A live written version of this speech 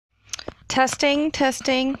Testing,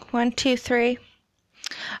 testing. 1, 2, 3.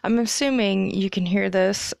 I'm assuming you can hear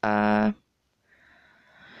this. I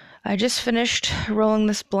just finished rolling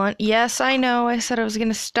this blunt. Yes, I know. I said I was going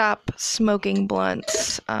to stop smoking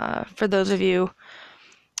blunts. For those of you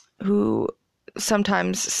who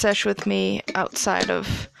sometimes sesh with me outside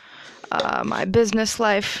of my business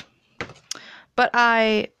life. But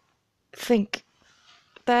I think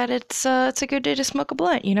that it's a good day to smoke a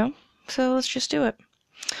blunt, you know? So let's just do it.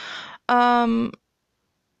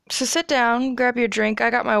 So sit down, grab your drink. I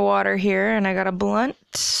got my water here, and I got a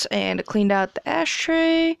blunt, and I cleaned out the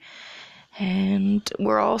ashtray, and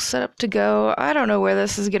we're all set up to go. I don't know where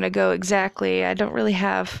this is going to go exactly. I don't really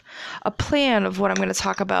have a plan of what I'm going to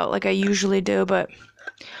talk about like I usually do, but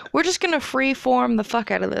we're just going to free-form the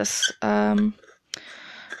fuck out of this. I'm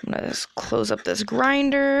going to just close up this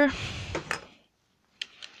grinder.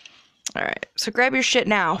 Alright, so grab your shit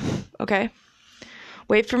now, okay?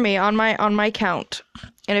 Wait for me on my count.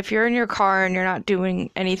 And if you're in your car and you're not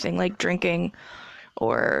doing anything like drinking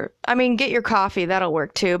or, I mean, get your coffee, that'll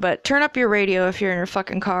work too, but turn up your radio if you're in your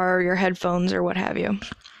fucking car or your headphones or what have you.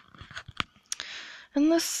 And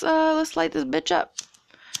let's light this bitch up.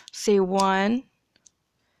 See, 1,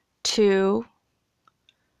 2,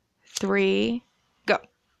 3, go.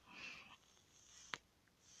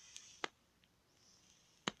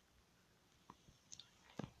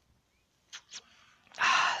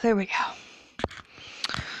 There we go.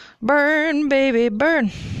 Burn, baby,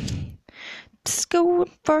 burn. Disco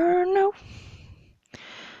Inferno.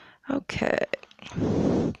 Okay.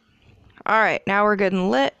 Alright, now we're good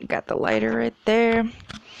and lit. Got the lighter right there.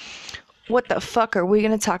 What the fuck are we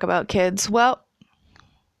gonna talk about, kids? Well,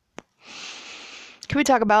 can we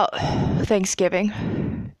talk about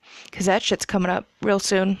Thanksgiving? Because that shit's coming up real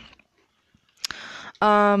soon.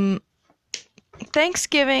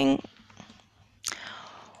 Thanksgiving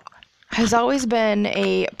has always been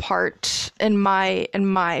a part in my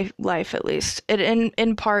life, at least.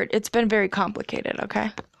 In part, it's been very complicated,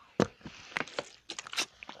 okay?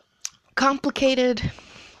 Complicated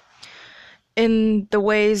in the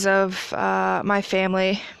ways of my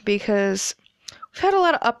family, because we've had a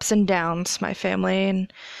lot of ups and downs, my family,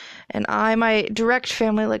 and my direct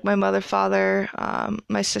family, like my mother, father,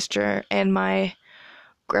 my sister, and my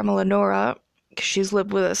grandma Lenora, because she's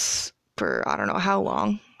lived with us for I don't know how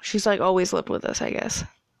long. She's like always lived with us, I guess.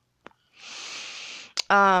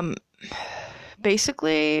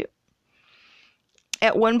 Basically,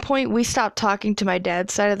 at one point we stopped talking to my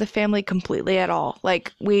dad's side of the family completely at all.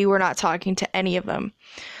 Like, we were not talking to any of them.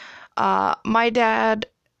 My dad,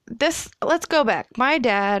 let's go back. My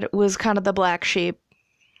dad was kind of the black sheep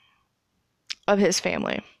of his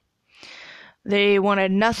family. They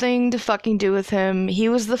wanted nothing to fucking do with him. He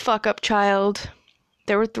was the fuck up child.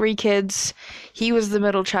 There were 3 kids. He was the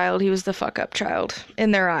middle child. He was the fuck-up child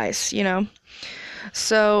in their eyes, you know?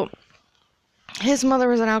 So, his mother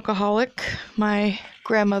was an alcoholic. My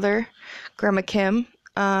grandmother, Grandma Kim,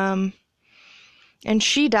 and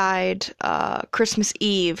she died Christmas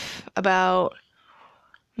Eve about,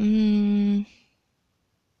 it's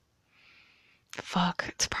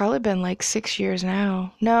probably been like 6 years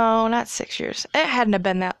now. No, not 6 years. It hadn't have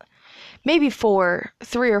been that. Maybe 3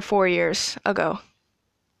 or 4 years ago.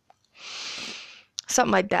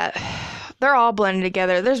 Something like that. They're all blended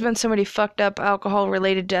together. There's been so many fucked up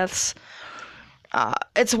alcohol-related deaths.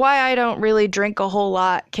 It's why I don't really drink a whole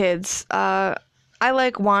lot, kids. I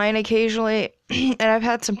like wine occasionally, and I've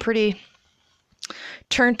had some pretty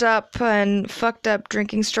turned up and fucked up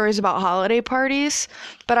drinking stories about holiday parties,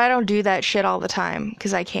 but I don't do that shit all the time,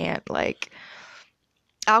 because I can't. Like,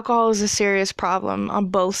 alcohol is a serious problem on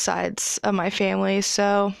both sides of my family,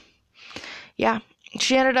 so, yeah.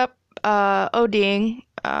 She ended up ODing,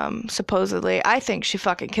 supposedly. I think she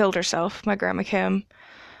fucking killed herself, my Grandma Kim,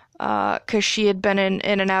 because she had been in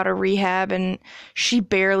and out of rehab, and she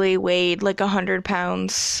barely weighed like 100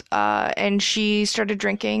 pounds, and she started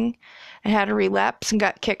drinking and had a relapse and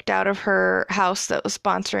got kicked out of her house that was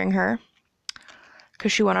sponsoring her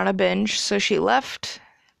because she went on a binge. So she left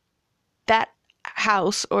that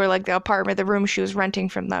house, or like the apartment, the room she was renting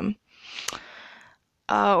from them,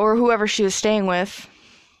 or whoever she was staying with,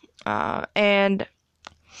 and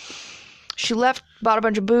she left, bought a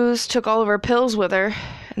bunch of booze, took all of her pills with her,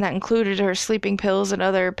 and that included her sleeping pills and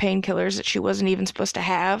other painkillers that she wasn't even supposed to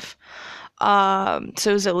have.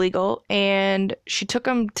 So it was illegal, and she took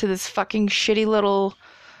them to this fucking shitty little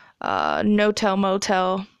no-tell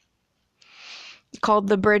motel called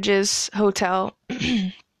the Bridges Hotel,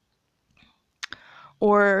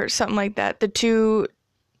 or something like that.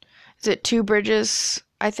 Is it Two Bridges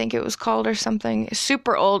I think it was called, or something.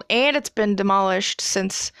 Super old, and it's been demolished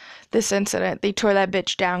since this incident. They tore that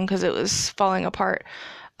bitch down because it was falling apart,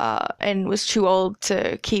 and was too old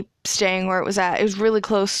to keep staying where it was at. It was really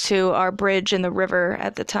close to our bridge in the river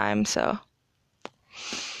at the time, so.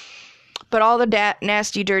 But all the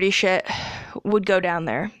nasty, dirty shit would go down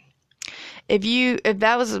there. If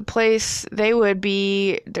that was a place,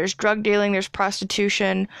 there's drug dealing, there's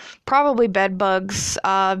prostitution, probably bed bugs,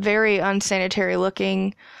 very unsanitary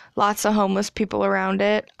looking, lots of homeless people around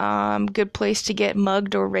it, good place to get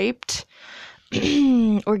mugged or raped,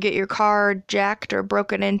 or get your car jacked or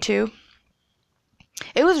broken into.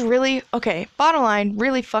 It was really, okay, bottom line,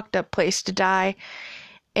 really fucked up place to die,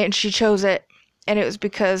 and she chose it, and it was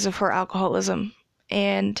because of her alcoholism,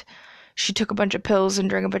 and she took a bunch of pills and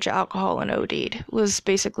drank a bunch of alcohol and OD'd. Was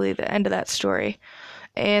basically the end of that story.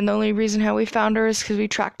 And the only reason how we found her is because we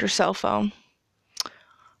tracked her cell phone.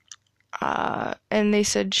 And they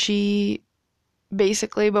said she,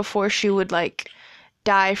 basically, before she would,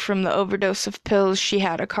 die from the overdose of pills, she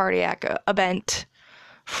had a cardiac event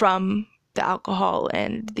from the alcohol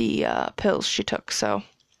and the pills she took. So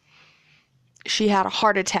she had a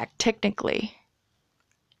heart attack, technically.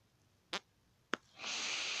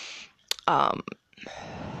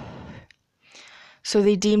 So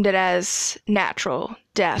they deemed it as natural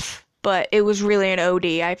death, but it was really an OD.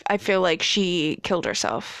 I feel like she killed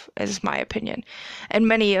herself, is my opinion. And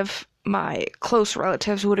many of my close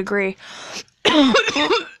relatives would agree.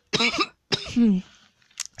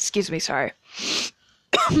 Excuse me, sorry.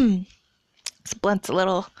 This blunt's a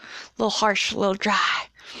little harsh, a little dry.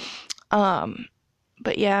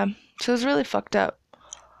 But yeah, so it was really fucked up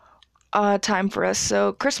time for us.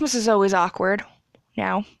 So Christmas is always awkward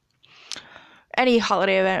now. Any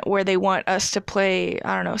holiday event where they want us to play,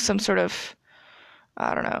 I don't know, some sort of,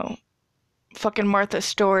 fucking Martha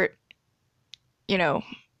Stewart,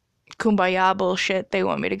 kumbaya bullshit they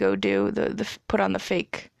want me to go do, the put on the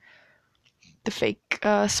fake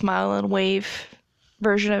smile and wave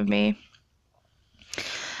version of me.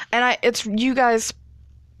 And you guys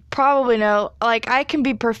probably know, I can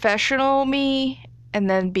be professional me and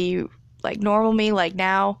then be normal me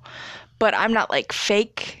now, but I'm not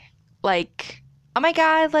fake, oh my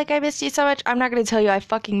god, I missed you so much. I'm not gonna tell you I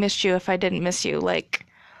fucking missed you if I didn't miss you.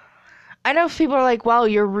 I know people are wow,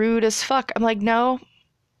 you're rude as fuck. I'm no,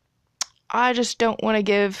 I just don't want to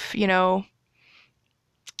give,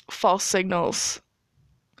 false signals.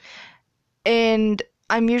 And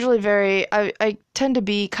I'm usually I tend to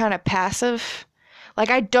be kind of passive.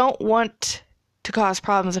 I don't want to cause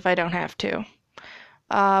problems if I don't have to.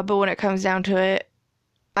 But when it comes down to it,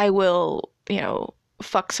 I will,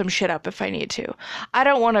 fuck some shit up if I need to. I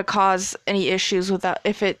don't want to cause any issues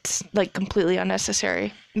if it's completely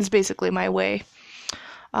unnecessary. It's basically my way.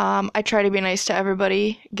 I try to be nice to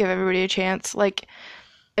everybody, give everybody a chance.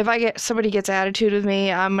 If somebody gets attitude with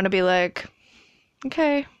me, I'm gonna be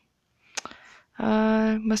okay,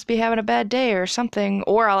 must be having a bad day or something,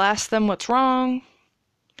 or I'll ask them what's wrong.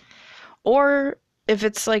 Or if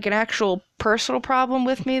it's an actual personal problem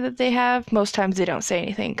with me that they have, most times they don't say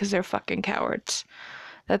anything because they're fucking cowards.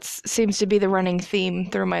 That seems to be the running theme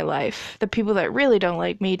through my life. The people that really don't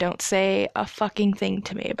like me don't say a fucking thing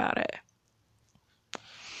to me about it.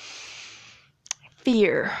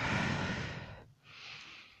 Fear.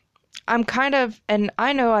 I'm and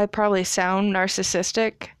I know I probably sound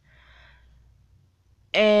narcissistic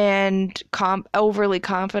and overly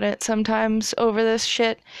confident sometimes over this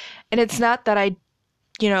shit. And it's not that I,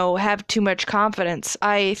 have too much confidence.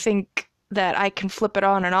 I think that I can flip it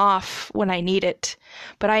on and off when I need it.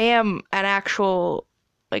 But I am an actual,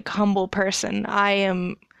 humble person. I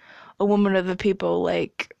am a woman of the people.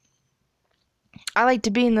 I like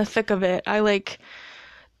to be in the thick of it. I like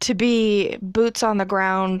to be boots on the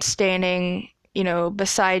ground, standing,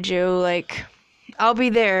 beside you. I'll be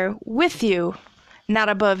there with you, not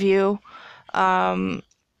above you.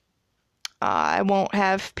 I won't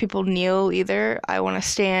have people kneel either. I want to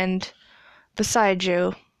stand beside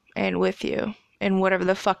you and with you in whatever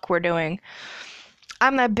the fuck we're doing.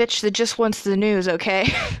 I'm that bitch that just wants the news,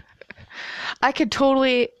 okay? I could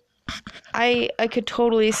totally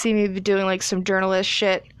see me doing some journalist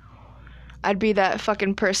shit. I'd be that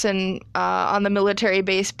fucking person on the military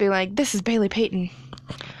base being this is Bailey Payton.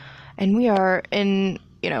 And we are in,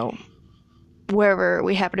 wherever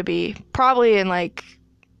we happen to be. Probably in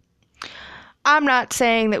I'm not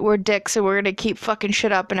saying that we're dicks and we're gonna keep fucking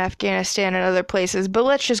shit up in Afghanistan and other places, but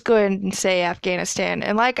let's just go ahead and say Afghanistan.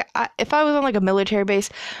 And if I was on a military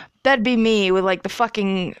base, that'd be me with the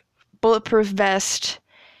fucking bulletproof vest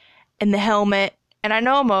and the helmet. And I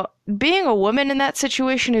know being a woman in that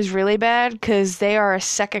situation is really bad because they are a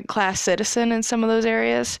second-class citizen in some of those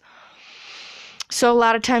areas. So a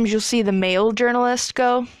lot of times you'll see the male journalist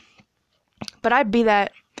go, but I'd be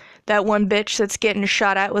that one bitch that's getting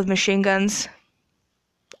shot at with machine guns.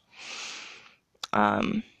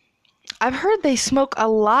 I've heard they smoke a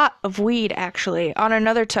lot of weed, actually. On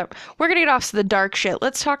another tip, we're gonna get off to the dark shit.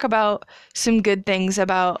 Let's talk about some good things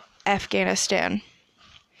about Afghanistan.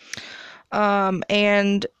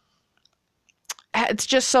 And it's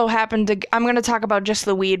just so happened to, I'm going to talk about just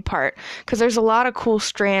the weed part, because there's a lot of cool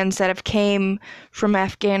strands that have came from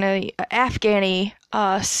Afghani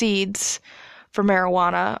seeds for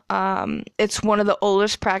marijuana. It's one of the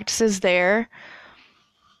oldest practices there.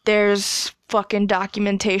 There's fucking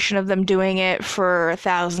documentation of them doing it for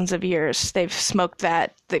thousands of years. They've smoked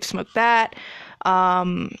that.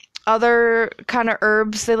 Other kind of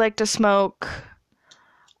herbs they like to smoke.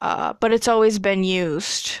 But it's always been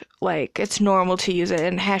used. Like, it's normal to use it,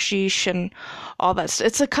 and hashish and all that.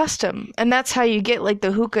 It's a custom, and that's how you get, like,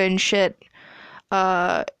 the hookah and shit.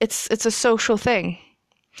 It's a social thing.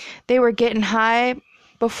 They were getting high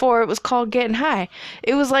before it was called getting high.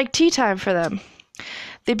 It was like tea time for them.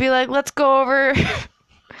 They'd be like, let's go over...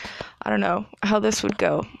 I don't know how this would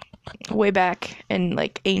go. Way back in,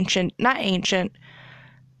 like, not ancient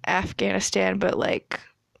Afghanistan, but, like...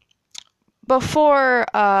 before,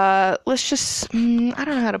 let's just, I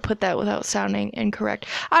don't know how to put that without sounding incorrect.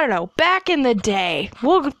 I don't know, back in the day.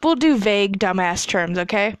 We'll do vague, dumbass terms,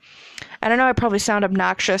 okay? And I know I probably sound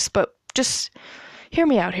obnoxious, but just hear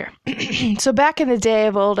me out here. So back in the day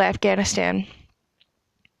of old Afghanistan,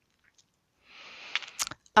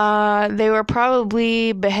 they were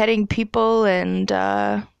probably beheading people and,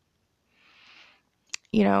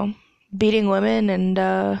 beating women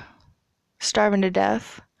and, starving to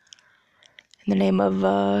death. In the name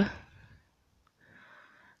of,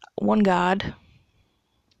 one God.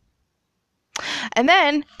 And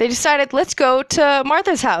then they decided, let's go to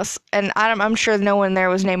Martha's house. And I'm sure no one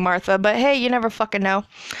there was named Martha, but hey, you never fucking know.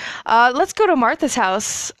 Let's go to Martha's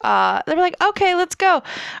house. They were like, okay, let's go.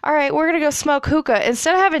 All right, we're gonna go smoke hookah.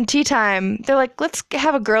 Instead of having tea time, they're like, let's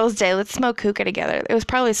have a girls' day. Let's smoke hookah together. It was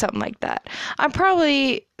probably something like that. I'm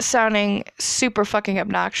probably sounding super fucking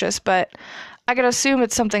obnoxious, but I could assume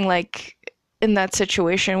it's something like in that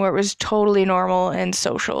situation where it was totally normal and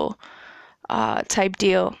social type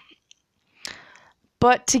deal.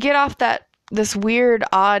 But to get off this weird,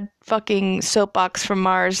 odd fucking soapbox from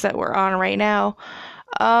Mars that we're on right now,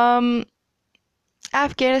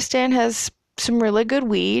 Afghanistan has some really good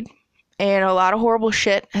weed, and a lot of horrible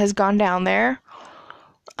shit has gone down there.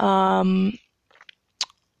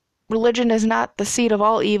 Religion is not the seed of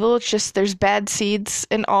all evil. It's just there's bad seeds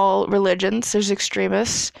in all religions. There's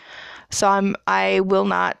extremists. So I will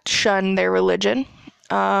not shun their religion,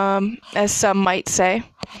 as some might say,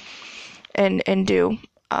 and do.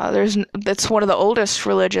 That's one of the oldest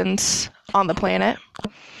religions on the planet,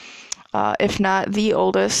 if not the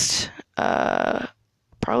oldest.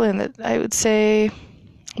 Probably I would say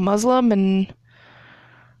Muslim and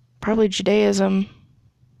probably Judaism,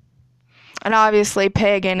 and obviously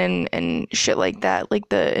pagan and shit like that, like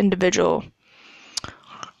the individual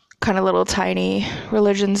kind of little tiny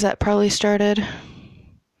religions that probably started.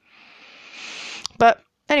 But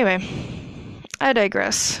anyway, I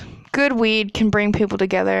digress. Good weed can bring people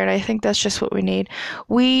together, and I think that's just what we need.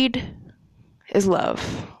 Weed is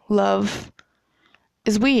love. Love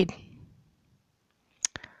is weed.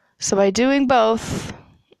 So by doing both,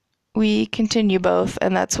 we continue both,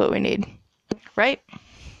 and that's what we need. Right?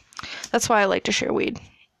 That's why I like to share weed.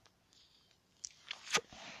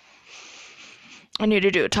 I need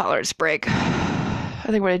to do a tolerance break. I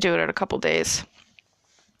think we're going to do it in a couple days.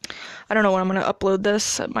 I don't know when I'm going to upload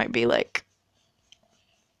this. It might be like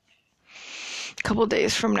a couple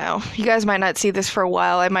days from now. You guys might not see this for a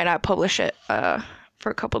while. I might not publish it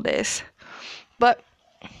for a couple days. But,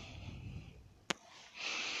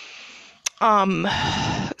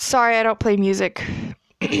 sorry I don't play music.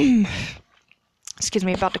 Excuse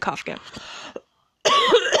me, about to cough again.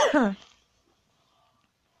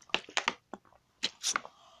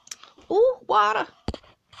 Ooh, water.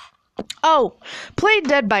 Oh, played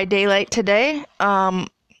Dead by Daylight today. The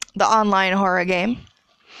online horror game.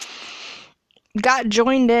 Got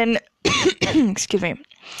joined in, excuse me,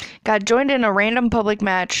 got joined in a random public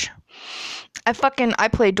match. I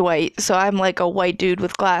play Dwight, so I'm like a white dude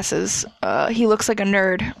with glasses. He looks like a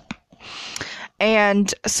nerd.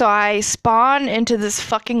 And so I spawn into this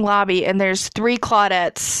fucking lobby, and there's 3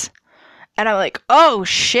 Claudettes. And I'm like, oh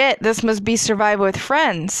shit, this must be Survive with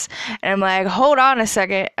Friends. And I'm like, hold on a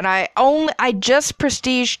second. And I just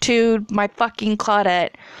prestige 2'd my fucking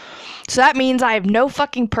Claudette. So that means I have no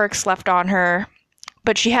fucking perks left on her,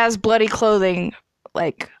 but she has bloody clothing,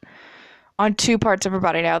 like, on 2 parts of her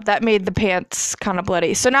body now. That made the pants kind of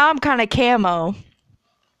bloody. So now I'm kind of camo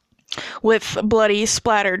with bloody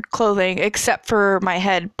splattered clothing, except for my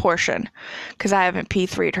head portion, because I haven't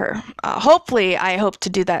P3'd her. Hopefully, I hope to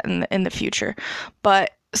do that in the future.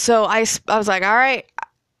 But, so I was like, alright,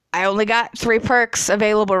 I only got 3 perks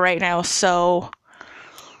available right now, so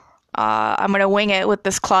I'm gonna wing it with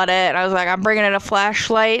this Claudette. And I was like, I'm bringing in a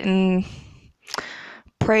flashlight and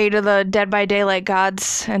pray to the Dead by Daylight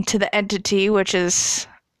gods and to the entity, which is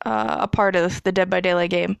a part of the Dead by Daylight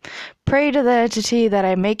game. Pray to the entity that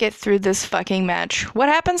I make it through this fucking match. What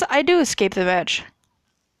happens? I do escape the match.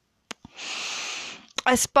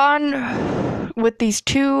 I spawn with these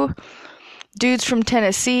 2 dudes from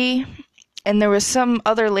Tennessee, and there was some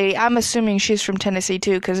other lady. I'm assuming she's from Tennessee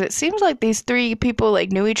too, because it seems like these 3 people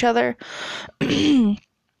like knew each other.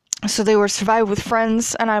 So they were Survive with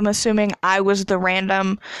Friends, and I'm assuming I was the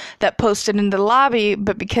random that posted in the lobby,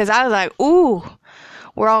 but because I was like, ooh,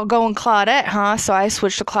 we're all going Claudette, huh? So I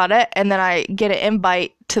switched to Claudette, and then I get an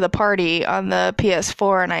invite to the party on the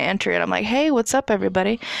PS4, and I enter it. I'm like, hey, what's up,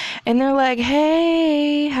 everybody? And they're like,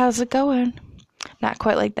 hey, how's it going? Not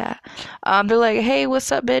quite like that. They're like, hey,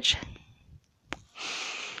 what's up, bitch?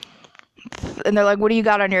 And they're like, what do you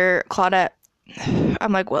got on your Claudette?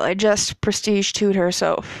 I'm like, well, I just prestige 2'd her,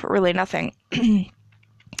 so really nothing.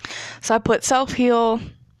 So I put self-heal.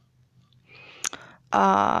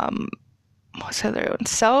 What's the other one?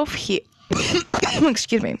 Self-heal.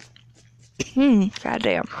 Excuse me.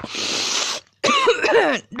 Goddamn.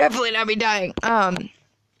 Definitely not me dying.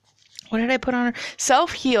 What did I put on her?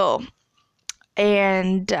 Self-heal.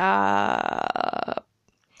 And,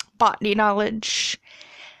 botany knowledge.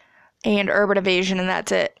 And urban evasion, and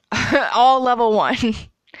that's it. All level 1.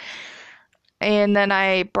 And then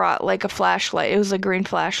I brought, like, a flashlight. It was a green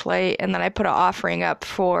flashlight. And then I put an offering up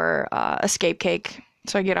for escape cake.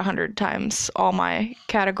 So I get 100 times all my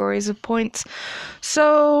categories of points.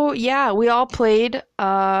 So, yeah, we all played.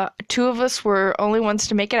 2 of us were only ones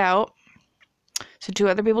to make it out. So 2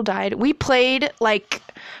 other people died. We played, like,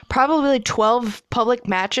 probably 12 public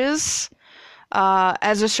matches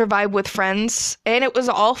as a Survive with Friends. And it was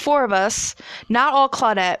all 4 of us. Not all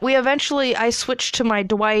Claudette. I switched to my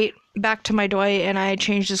Dwight, back to my Dwight, and I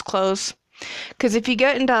changed his clothes. Because if you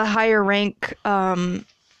get into higher rank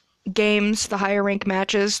games, the higher rank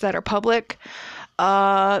matches that are public,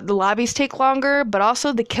 the lobbies take longer, but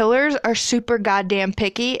also the killers are super goddamn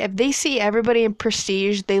picky. If they see everybody in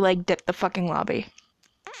prestige, they like dip the fucking lobby.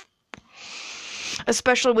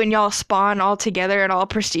 Especially when y'all spawn all together at all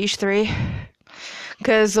prestige 3.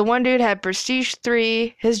 Because the one dude had prestige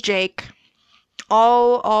 3, his Jake,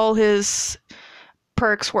 all his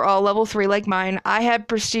perks were all level 3 like mine. I had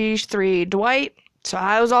prestige 3 Dwight, so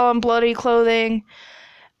I was all in bloody clothing.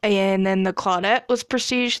 And then the Claudette was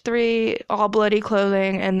prestige 3, all bloody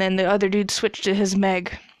clothing, and then the other dude switched to his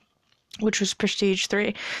Meg, which was prestige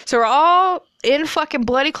 3. So we're all in fucking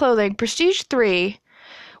bloody clothing, prestige 3.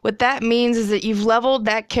 What that means is that you've leveled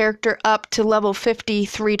that character up to level 50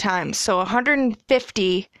 3 times. So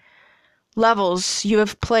 150 levels you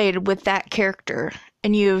have played with that character.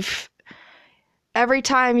 And every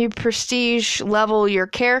time you prestige level your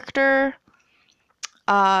character,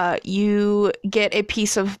 you get a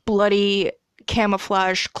piece of bloody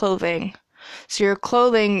camouflage clothing. So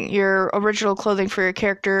your original clothing for your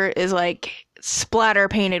character is like splatter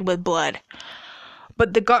painted with blood.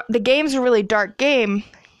 But the game's a really dark game,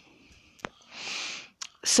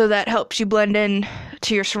 so that helps you blend in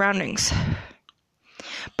to your surroundings.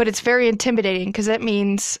 But it's very intimidating, because that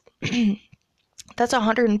means that's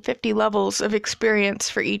 150 levels of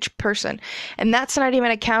experience for each person. And that's not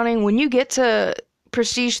even accounting when you get to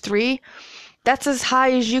prestige 3, that's as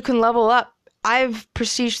high as you can level up. I've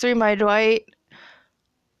prestige 3 my Dwight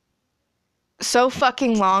so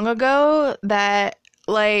fucking long ago that,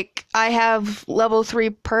 like, I have level 3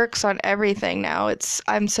 perks on everything now.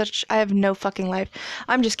 I have no fucking life.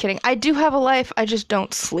 I'm just kidding. I do have a life, I just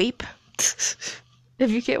don't sleep. If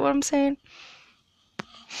you get what I'm saying.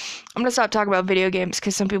 I'm gonna stop talking about video games,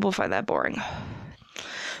 because some people find that boring.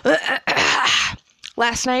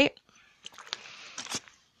 Last night,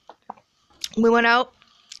 we went out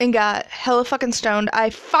and got hella fucking stoned. I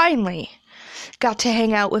finally got to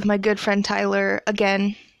hang out with my good friend Tyler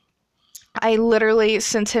again. I literally,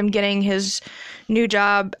 since him getting his new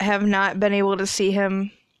job, have not been able to see him,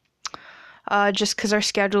 just because our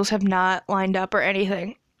schedules have not lined up or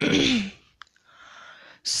anything.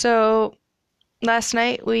 So, last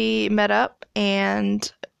night we met up, and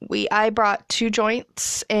I brought 2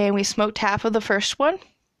 joints, and we smoked half of the first one.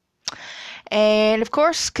 And of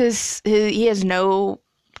course, because he has no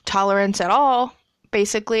tolerance at all,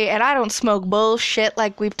 basically, and I don't smoke bullshit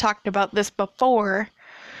like we've talked about this before.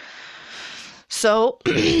 So,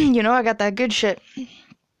 I got that good shit.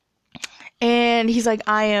 And he's like,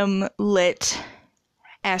 I am lit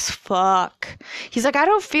as fuck. He's like, I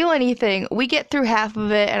don't feel anything. We get through half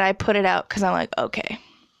of it and I put it out because I'm like, okay,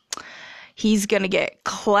 he's gonna get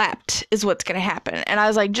clapped is what's gonna happen. And I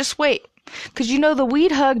was like, just wait, because the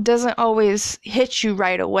weed hug doesn't always hit you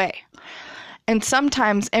right away. And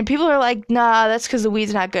sometimes, and people are like, nah, that's because the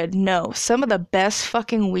weed's not good. No, some of the best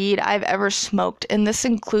fucking weed I've ever smoked, and this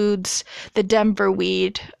includes the Denver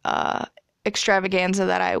weed extravaganza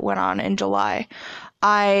that I went on in July.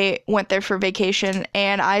 I went there for vacation,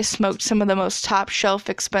 and I smoked some of the most top shelf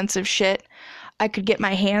expensive shit I could get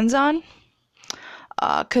my hands on,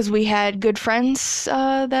 because we had good friends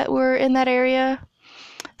that were in that area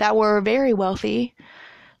that were very wealthy.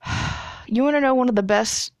 You want to know one of the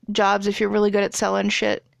best jobs if you're really good at selling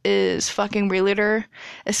shit is fucking realtor,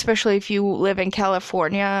 especially if you live in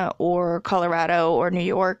California or Colorado or New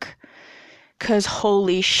York, because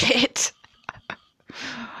holy shit.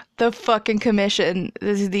 The fucking commission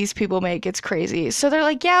these people make, it's crazy. So they're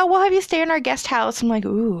like, yeah, we'll have you stay in our guest house. I'm like,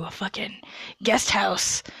 ooh, a fucking guest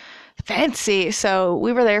house. Fancy. So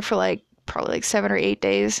we were there for probably 7 or 8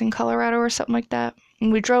 days in Colorado or something like that.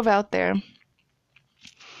 And we drove out there.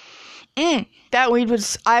 That weed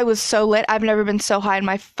I was so lit. I've never been so high in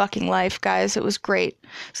my fucking life, guys. It was great.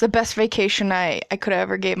 It's the best vacation I could have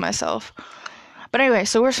ever gave myself. But anyway,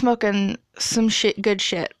 so we're smoking some good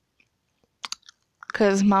shit.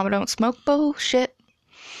 Because mama don't smoke bullshit.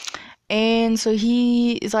 And so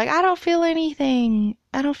he is like, I don't feel anything.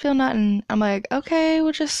 I don't feel nothing. I'm like, okay,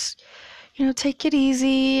 we'll just, take it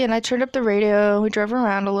easy. And I turned up the radio. We drove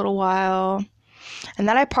around a little while. And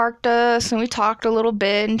then I parked us and we talked a little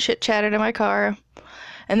bit and chit-chatted in my car.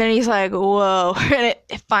 And then he's like, whoa. And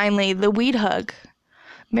finally, the weed hug.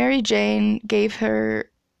 Mary Jane gave her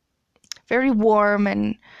very warm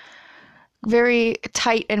and very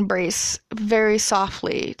tight embrace, very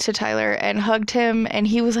softly to Tyler, and hugged him, and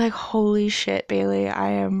he was like, holy shit, Bailey,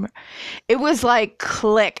 it was like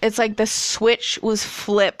click. It's like the switch was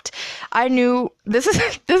flipped. I knew, this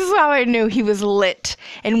is how I knew he was lit.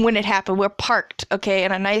 And when it happened, we're parked, okay,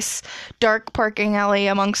 in a nice dark parking alley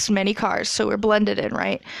amongst many cars, so we're blended in,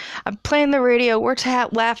 right? I'm playing the radio, we're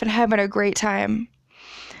laughing, having a great time.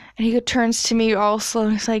 And he turns to me all slow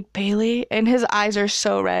and he's like, Bailey? And his eyes are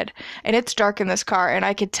so red. And it's dark in this car. And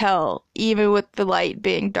I could tell, even with the light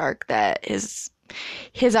being dark, that his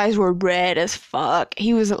eyes were red as fuck.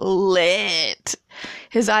 He was lit.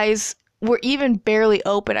 His eyes were even barely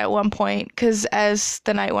open at one point. Because as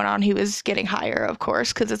the night went on, he was getting higher, of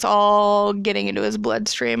course. Because it's all getting into his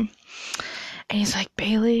bloodstream. And he's like,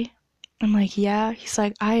 Bailey? I'm like, yeah. He's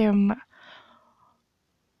like, I am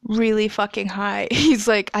really fucking high. He's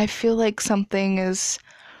like, I feel like something is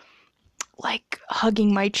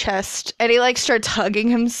hugging my chest, and he starts hugging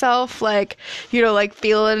himself,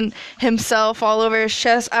 feeling himself all over his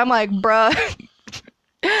chest. I'm like, bruh.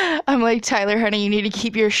 I'm like, Tyler, honey, you need to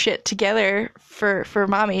keep your shit together for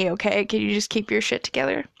mommy, okay? Can you just keep your shit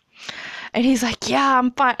together? And he's like, yeah, I'm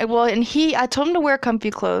fine. Well, and I told him to wear comfy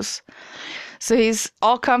clothes. So he's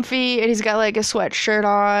all comfy, and he's got a sweatshirt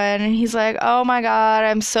on, and he's like, oh my god,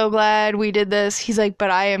 I'm so glad we did this. He's like,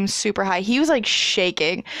 but I am super high. He was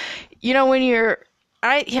shaking. When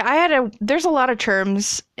there's a lot of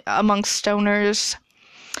terms amongst stoners.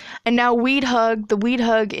 And now the weed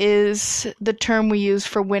hug is the term we use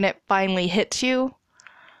for when it finally hits you.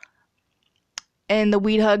 And the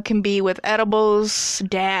weed hug can be with edibles,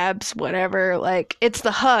 dabs, whatever. It's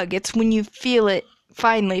the hug. It's when you feel it.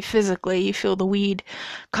 Finally, physically, you feel the weed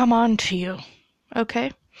come on to you, okay?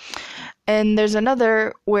 And there's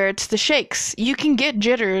another where it's the shakes. You can get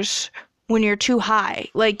jitters when you're too high.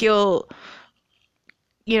 You'll,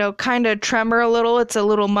 kind of tremor a little. It's a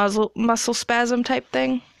little muscle spasm type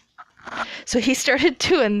thing. So he started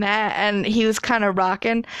doing that, and he was kind of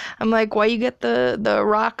rocking. I'm like, why you get the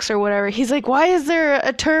rocks or whatever? He's like, why is there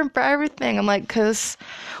a term for everything? I'm like, because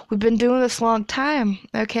we've been doing this a long time,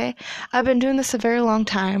 okay? I've been doing this a very long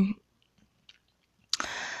time.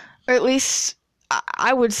 Or at least,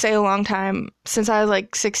 I would say a long time, since I was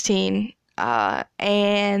 16.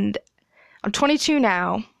 And I'm 22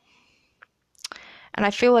 now. And I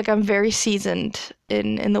feel like I'm very seasoned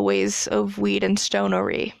in the ways of weed and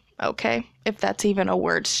stonery. Okay, if that's even a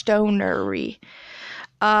word, stonery.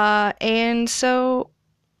 And so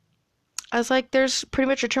I was like, there's pretty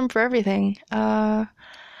much a term for everything.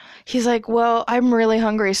 he's like, well, I'm really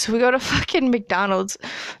hungry. So we go to fucking McDonald's.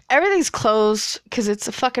 Everything's closed because it's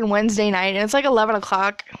a fucking Wednesday night and it's like 11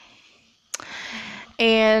 o'clock.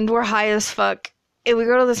 And we're high as fuck. And we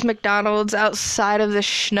go to this McDonald's outside of the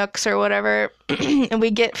Schnucks or whatever, and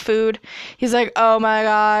we get food. He's like, oh my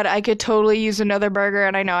god, I could totally use another burger,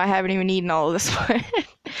 and I know I haven't even eaten all of this one.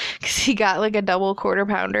 Because he got like a double quarter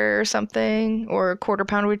pounder or something, or a quarter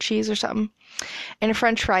pounder with cheese or something, and a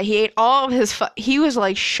french fry. He ate all of his, he was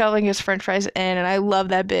like shoving his french fries in, and I love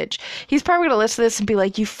that bitch. He's probably gonna listen to this and be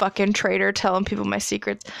like, you fucking traitor, telling people my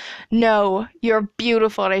secrets. No, you're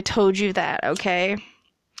beautiful, and I told you that, okay?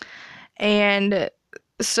 And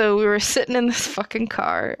so we were sitting in this fucking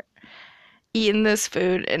car eating this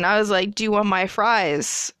food, and I was like, do you want my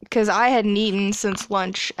fries? Because I hadn't eaten since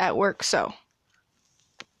lunch at work, so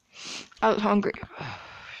I was hungry.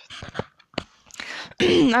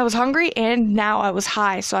 I was hungry, and now I was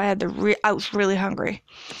high, so I had I was really hungry.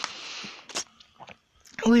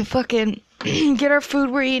 We fucking get our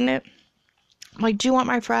food, we're eating it. I'm like, do you want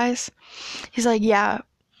my fries? He's like, yeah.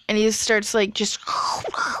 And he just starts like, just,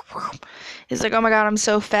 he's like, oh my god, I'm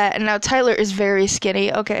so fat. And now Tyler is very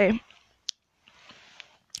skinny, okay.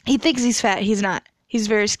 He thinks he's fat, he's not. He's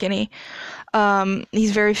very skinny.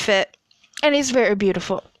 He's very fit. And he's very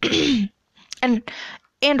beautiful.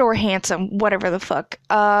 and or handsome, whatever the fuck.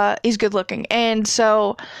 He's good looking. And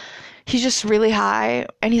so he's just really high.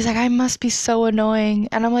 And he's like, I must be so annoying.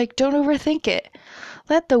 And I'm like, don't overthink it.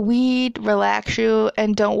 Let the weed relax you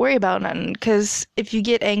and don't worry about nothing. Because if you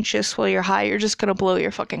get anxious while you're high, you're just going to blow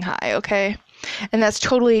your fucking high, okay? And that's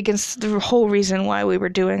totally against the whole reason why we were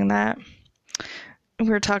doing that. We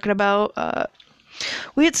were talking about,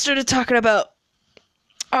 we had started talking about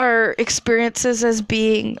our experiences as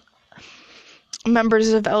being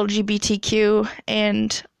members of LGBTQ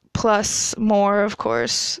and plus more, of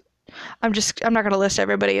course. I'm not going to list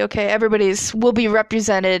everybody, okay? Will be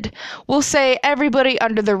represented. We'll say everybody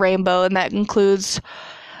under the rainbow, and that includes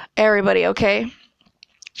everybody, okay?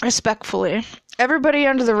 Respectfully. Everybody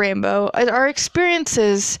under the rainbow. Our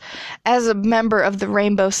experiences as a member of the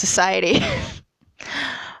Rainbow Society.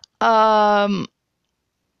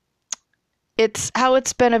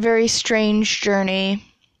 It's been a very strange journey.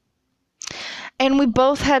 And we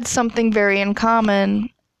both had something very in common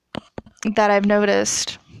that I've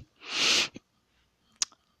noticed.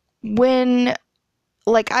 When,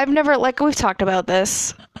 I've never, we've talked about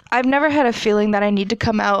this, I've never had a feeling that I need to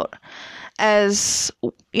come out as,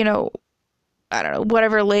 I don't know,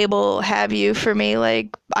 whatever label have you for me,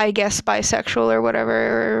 I guess bisexual or whatever,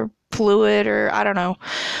 or fluid, or I don't know,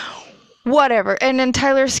 whatever. And in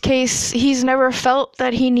Tyler's case, he's never felt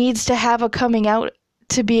that he needs to have a coming out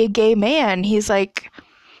to be a gay man. He's like,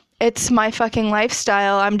 it's my fucking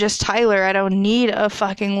lifestyle. I'm just Tyler. I don't need a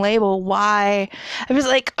fucking label. Why? I was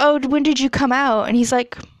like, oh, when did you come out? And he's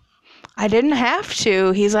like, I didn't have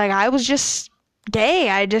to. He's like, I was just gay.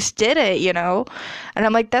 I just did it, And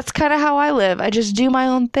I'm like, that's kind of how I live. I just do my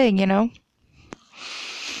own thing, And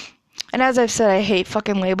as I've said, I hate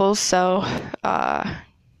fucking labels, so,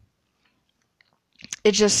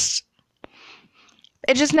 it just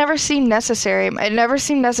never seemed necessary. It never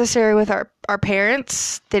seemed necessary with our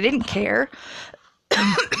parents. They didn't care.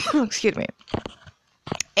 Excuse me.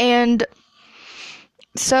 And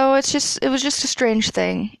so it was just a strange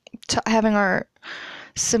thing to having our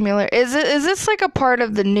similar. Is this like a part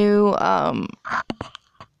of the new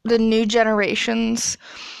generations?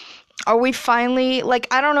 Are we finally,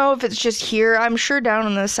 I don't know if it's just here. I'm sure down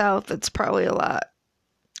in the South it's probably a lot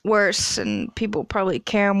worse and people probably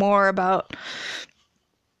care more about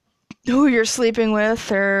who you're sleeping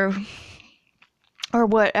with or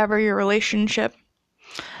whatever your relationship.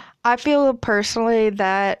 I feel personally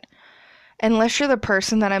that unless you're the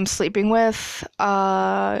person that I'm sleeping with,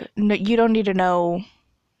 you don't need to know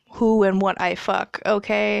who and what I fuck,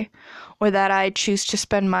 okay? Or that I choose to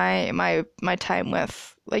spend my time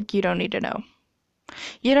with. You don't need to know.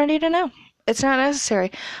 You don't need to know. It's not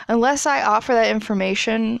necessary. Unless I offer that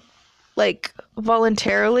information,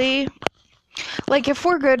 voluntarily. If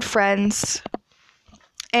we're good friends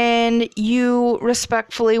and you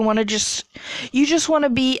respectfully want to you just want to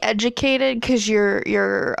be educated because you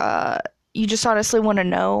just honestly want to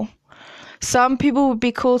know. Some people would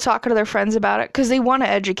be cool talking to their friends about it because they want to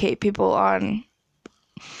educate people on,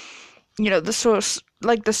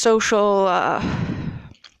 the social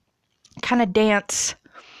kind of dance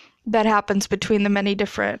that happens between the many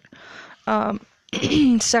different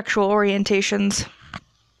sexual orientations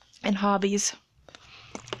and hobbies.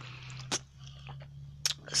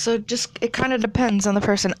 So it kind of depends on the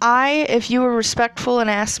person. If you were respectful and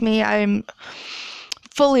asked me, I'm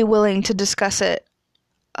fully willing to discuss it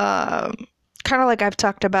kind of like I've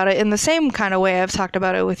talked about it in the same kind of way I've talked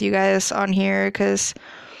about it with you guys on here, because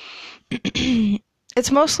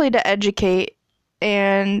it's mostly to educate,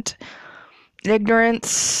 and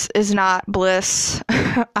ignorance is not bliss.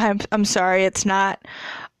 I'm sorry, it's not.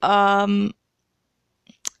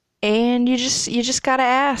 And you just gotta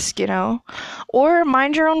ask, or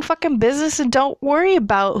mind your own fucking business and don't worry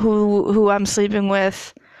about who I'm sleeping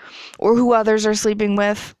with or who others are sleeping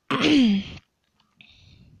with.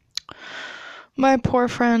 My poor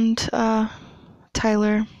friend,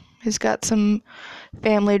 Tyler, has got some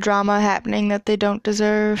family drama happening that they don't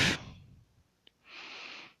deserve.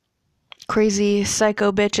 Crazy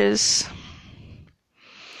psycho bitches.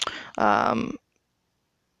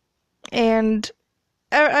 And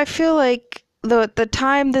I feel like the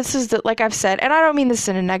time this is like I've said, and I don't mean this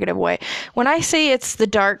in a negative way. When I say it's the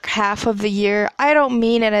dark half of the year, I don't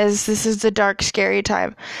mean it as this is the dark, scary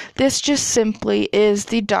time. This just simply is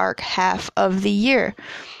the dark half of the year.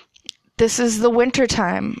 This is the winter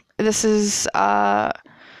time. This is kind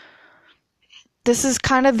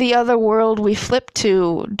of the other world we flip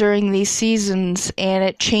to during these seasons, and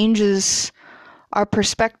it changes our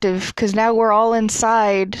perspective because now we're all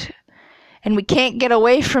inside and we can't get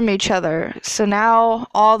away from each other. So now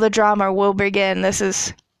all the drama will begin. This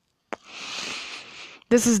is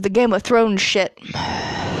the Game of Thrones shit.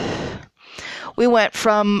 We went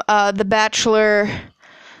from The Bachelor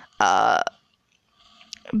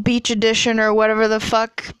Beach Edition or whatever the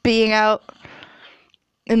fuck being out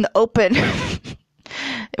in the open.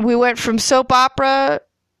 We went from soap opera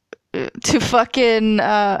to fucking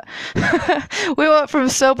we went from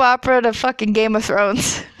soap opera to fucking Game of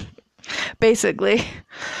Thrones. Basically,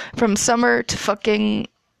 from summer to fucking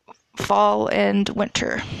fall and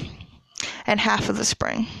winter and half of the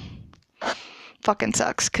spring. Fucking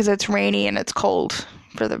sucks because it's rainy and it's cold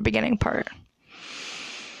for the beginning part.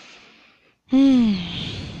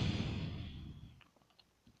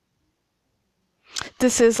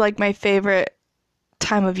 This is like my favorite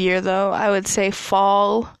time of year, though. I would say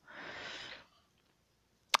fall.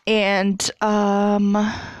 And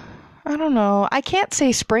I don't know. I can't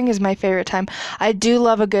say spring is my favorite time. I do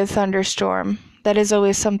love a good thunderstorm. That is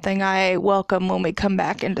always something I welcome when we come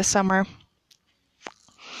back into summer.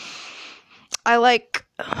 I like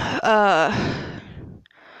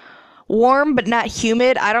warm but not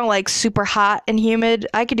humid. I don't like super hot and humid.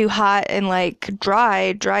 I could do hot and like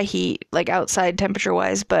dry heat, like outside temperature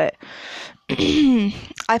wise, but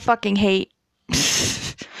I fucking hate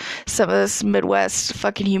some of this Midwest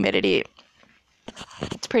fucking humidity.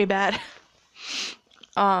 It's pretty bad.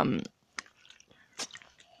 How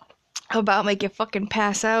about make you fucking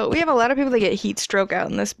pass out? We have a lot of people that get heat stroke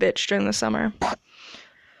out in this bitch during the summer.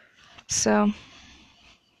 So,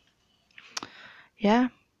 yeah.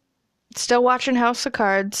 Still watching House of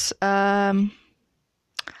Cards. I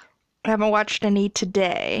haven't watched any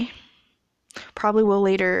today. Probably will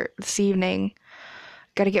later this evening.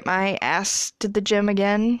 Gotta get my ass to the gym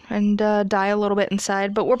again and die a little bit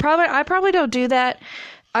inside. But I probably don't do that.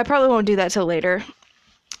 I probably won't do that till later.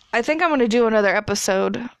 I think I'm going to do another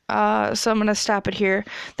episode, so I'm going to stop it here.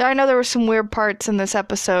 I know there were some weird parts in this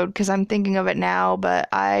episode because I'm thinking of it now, but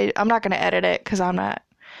I'm not going to edit it because I'm not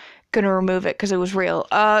going to remove it because it was real.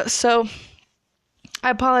 So I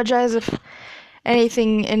apologize if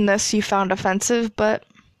anything in this you found offensive, but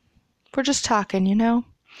we're just talking, and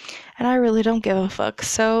I really don't give a fuck,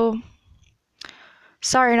 so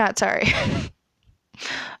sorry, not sorry.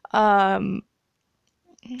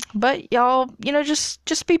 But y'all,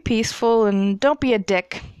 just be peaceful and don't be a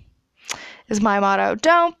dick is my motto.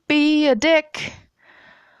 Don't be a dick.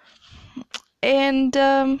 And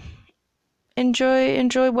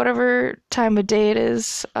enjoy whatever time of day it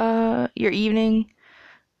is, your evening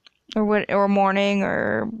or morning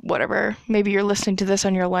or whatever. Maybe you're listening to this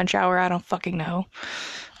on your lunch hour. I don't fucking know.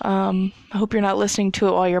 I hope you're not listening to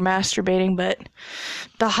it while you're masturbating, but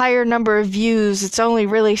the higher number of views, it's only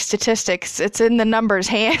really statistics. It's in the numbers'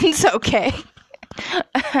 hands, okay?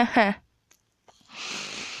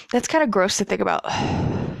 That's kind of gross to think about.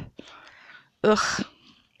 Ugh.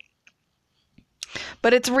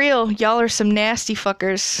 But it's real. Y'all are some nasty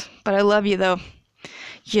fuckers. But I love you, though.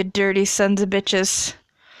 You dirty sons of bitches.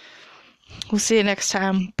 We'll see you next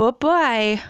time. Bye-bye.